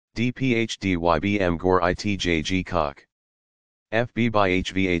DPH DYBm-Gor ITJ GCOC. FBBi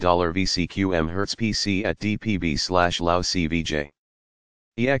HvA $VCQM HzPc DPB/LAU Cvj.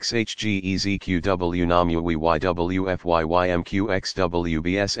 xHtC EZQ WNom Uwi YWfY YMQ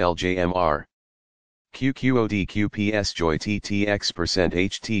XWbs LJMR. QQOD QPS Joy Ttx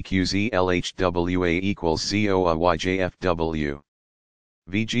HTqz LHWA equals zyeY JFW.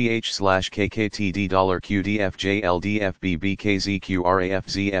 VGH/KKTD $QDF JLDFBB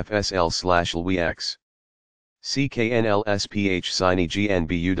KZQRAFZFSL/LWX. CKNLS PHzYny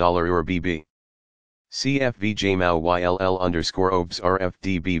GnBU UrBB. Cfv-JMao YLL_OBS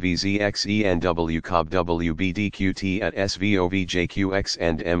RFDBVZXENW CAP WBDQT at SVOV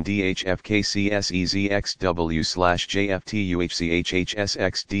jQX&MDHf KCSEZXW/JFTUHC HHs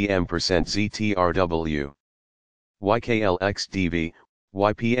XDM %ZTRW. YKLXDV,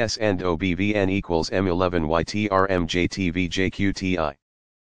 Yps&oBvN equals M11 YTRM JTV JQTI.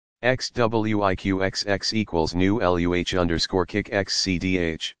 XWIQXX equals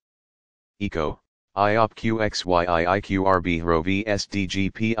nLUH_kick_XCDH. Eco. IOp QxyI IQRB HRO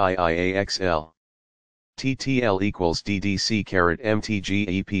VSDGPIIAXL. TTL equals DDC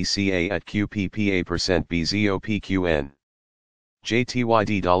MTG EPCA at QPPA %BZOPQN.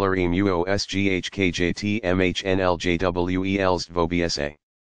 JTYD $EMU OSGH KjT MHNLJWE LZDVo-bSA.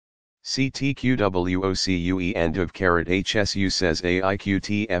 CTQW OCuE+Uv HSU says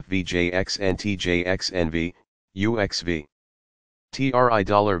Ayqt Fvj XnTJ XnV, UXV. TRI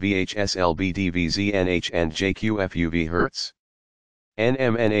 $VHs LBDV znH+jqF Hz.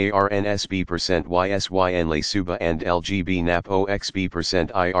 NMNARNSB %YSYN LeS/suBa+LGb NaPo XB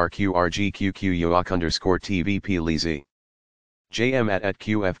 %IRQRGQQUoc_TVP LeZ. JM at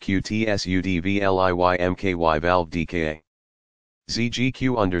QFQTSUDVLIYMKY valve DKA.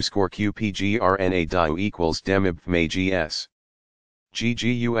 ZGQ_QPGRNA DIO equals DEM Ibfm AgS.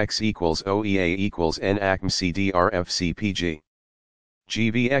 GGUX equals OEA equals NACMC DRFCPG.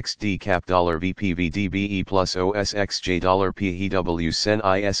 GVXD CAP VPV DbE+oSxj PHeW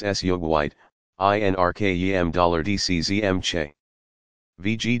SYny GnBU UrBB DCZMChe.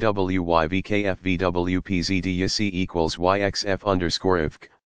 Vgwy VkFV-wPzd Yiwc equals YXF_IVK,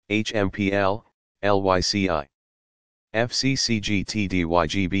 HMPL, LYCI. FCCGT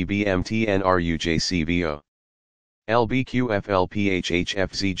DYBm-Gor JCVO.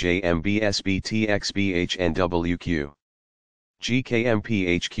 LBQFLPHHFZJMBSB TXBHNWQ.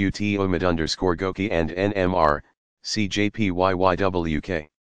 GKMPHQTOMID_GOKI and NMR, CJPYYWK.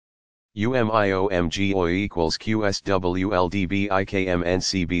 UMIOMGOI equals QSWLDB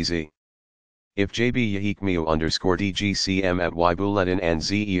IKMNCBZ. If JB YHTMU_DGCM at YBuletin and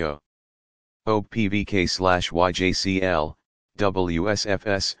ZEO. OBPVK/YJCL,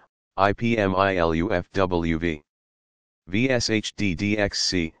 WSFS, IPMILUFWV.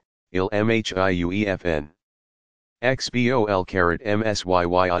 VSHDDXC, ILMHIUEFN.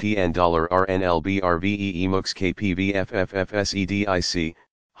 XBOL_MSYYITN $RNLBRVE MUX KPVFFFSEDIC,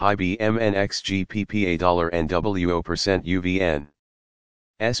 HyBmN XGPPA $NWO %UVN.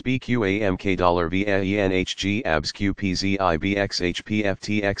 SBQAMK $VAEN HGABS QPZIBX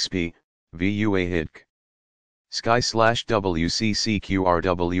HPFTXP, VUA HIDC.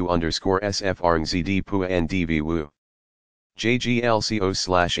 Sky/WCCQRW_SFRNG ZDPUA and DVW.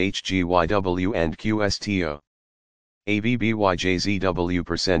 JGLCO/HGYW and QSTO. AVBYJZW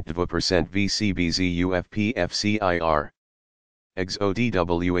 %DVO %VCBZ UFPFCIR.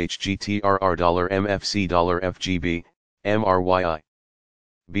 XODWHGTRR $MFC $FGB, MRYI.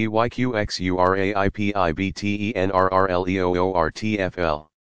 BYQXURAIPIBTENRRLEOORTFL.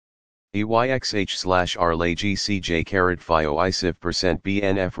 EYXH/RLAGCJ FIO ISIF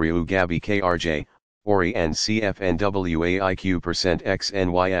 %BNF Gabi KRJ, ORI and CFNWAIQ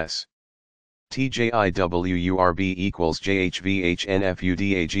 %XNYS. TJIWURB equals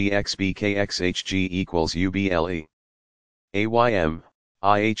JHVHNFUDAGXBKXHG equals UBLE. AYM,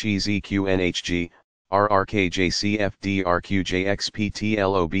 IHEZQ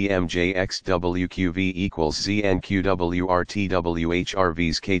RRKJCFDRQJXPTLOBMJ XWQV equals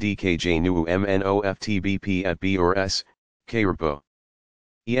ZNQWRTWHRVs KDKJ NU MNOFTBP at B or S, KRPO.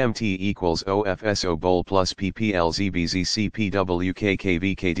 EMT equals OFSO BOL plus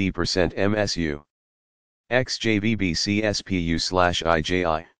PPLZBZCPWKKVKD %MSU.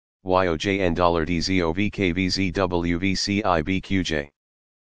 XJVBCSPU/IJI, YOJN $DZOVKVZWVCIBQJ.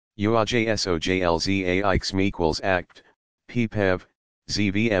 UAJSOJLZAIXM equals Ayqt, PPev,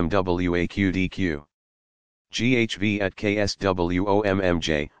 ZVMWAQDQ. GHV at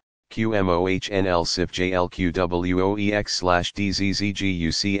KSWOMMJ,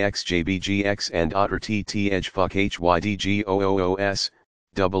 QMOHNL/SIFJLQWOEX/DZZGUCXJBGX and OTRTTEdgeFuck HYDGOOOS,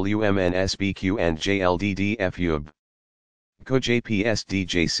 WMNSBQ and JLDDFUB.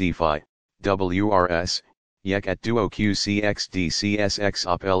 CoJPSDJCFI, WRS, YECAT Duo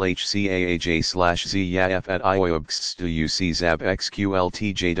QCXDCSXOP LHCAAJ/ZYF at IOp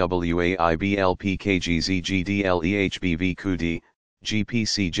QLTJWAIBLPKGZGD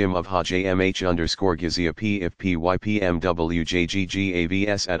GPC Gym of HJMH_GZIA if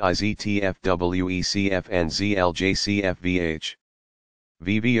PYPMWJGGAVS at IZTFWECF and ZLJCFVH.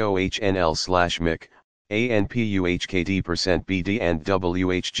 VVOHNL/MIC, ANPUHKD%BD and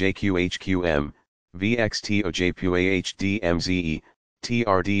WHJQHQM, VXTOJPUAHDMZE,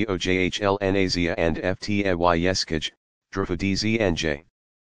 TRDOJHLNAZIA and FTEYSKJ, DRFDZNJ.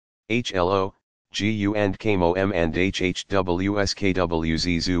 HLO, GU and KMO M and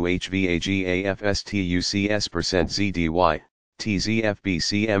HHWSKWZZUHVAGAFSTUCS% zDY,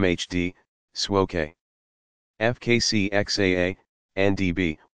 TZFBCMHD, SWOK. FKCXAA,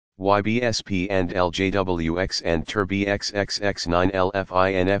 NDB, YBSP and LJWX and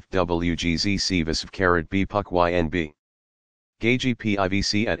TRBXXX9LFINFWGZ CVSV BPUC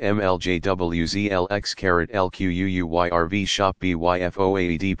GGPIVC at MLJWZLX LQUUYRV shop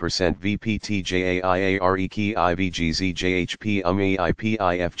BYFOAED% VPTJAIAREKIVGZJHP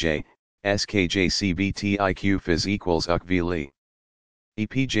IPIFJ, SKJCBTIQ Phys equals UkV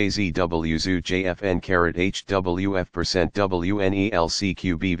EPJZWZUJFN HWF%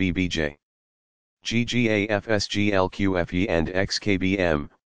 WNELCQBVBJ. GGAFSGLQFE and XKBM,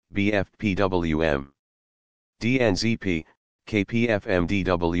 BFPWM. DNZP,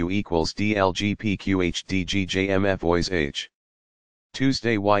 KPFMDW equals DLGPQHDGJMF voice.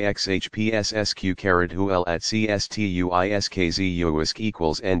 Tuesday YXHPSSQ HwL at CSTUISKZUISK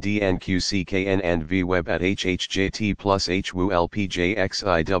equals NDNQCKN and VWeb at HHJT plus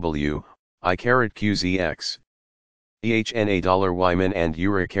HWLPJXIW, IQxyX. EHNA $YMN and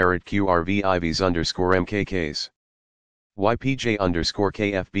Eura $QRVIVs_MKKs.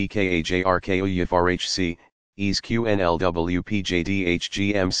 YPJ_KFBKAJRKUYFRHC, EZQ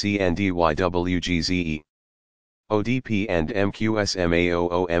NLWPJDHGMC and DYWGZE. ODP and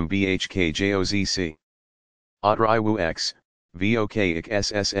MQSMAOOMBHKJOZC. OTRIWX,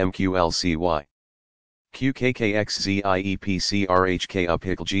 VOKXSSMQLCY.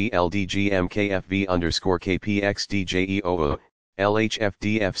 QKKXZIEPCRHKUPHLGLDGMKFV_KPXDJEO,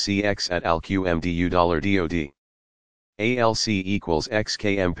 LHFDFCX at AlQMDU $DOD. ALC equals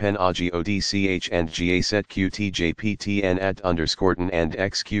XKM pen AGODCH and GA set QTJPTN at _TN and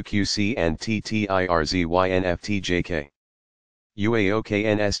XQQC and TTIRZYNFTJK.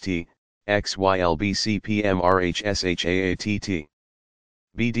 UAOKNST, XYLBCPMRHSHAATT.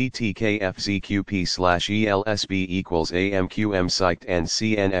 BDTKFZQP/ELSB equals AMQM Psyched and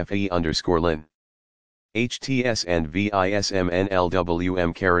CNFE_LIN. HTS and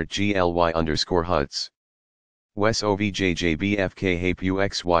VISMNLWM_GLY_HUTS. WES OVJJBFK HAPU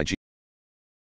XYG